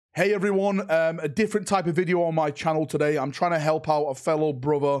Hey everyone, a different type of video on my channel today. I'm trying to help out a fellow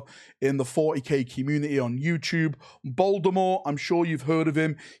brother in the 40k community on YouTube. Baldermort, I'm sure you've heard of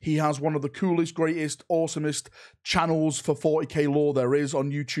him. He has one of the coolest, greatest, awesomest channels for 40k lore there is on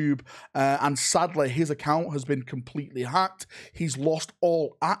YouTube. And sadly, his account has been completely hacked. He's lost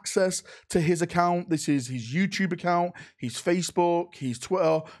all access to his account. This is his YouTube account, his Facebook, his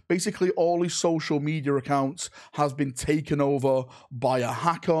Twitter. Basically, all his social media accounts has been taken over by a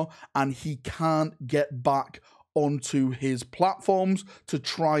hacker, and he can't get back onto his platforms to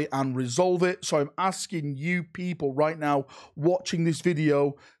try and resolve it. So I'm asking you people right now watching this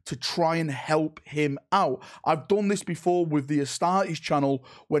video to try and help him out. I've done this before with the Astartes channel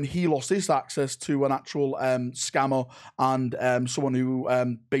when he lost his access to an actual scammer and someone who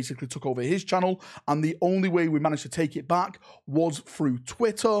basically took over his channel, and the only way we managed to take it back was through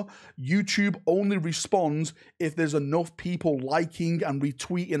Twitter. YouTube only responds if there's enough people liking and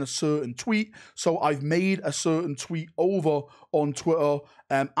retweeting a certain tweet. So I've made a certain tweet over on Twitter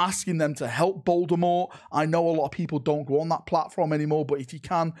asking them to help Baldermort. I know a lot of people don't go on that platform anymore, but if you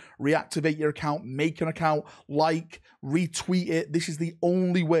can, reactivate your account, make an account, like, retweet it. This is the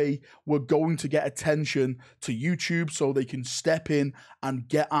only way we're going to get attention to YouTube so they can step in and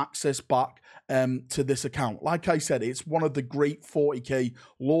get access back to this account. Like I said, it's one of the great 40k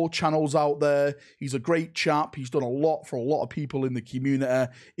lore channels out there. He's a great chap. He's done a lot for a lot of people in the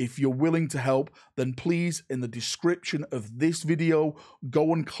community. If you're willing to help, then please, in the description of this video,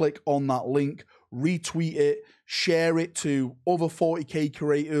 go and click on that link, retweet it, share it to other 40k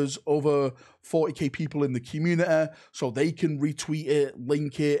creators, other 40k people in the community, so they can retweet it,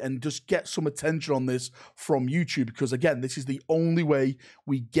 link it, and just get some attention on this from YouTube, because again, this is the only way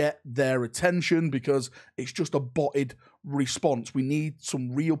we get their attention, because it's just a botted response. We need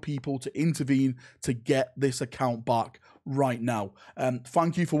some real people to intervene to get this account back right now.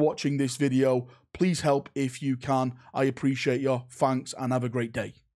 Thank you for watching this video. Please help if you can. I appreciate you. Thanks, and have a great day.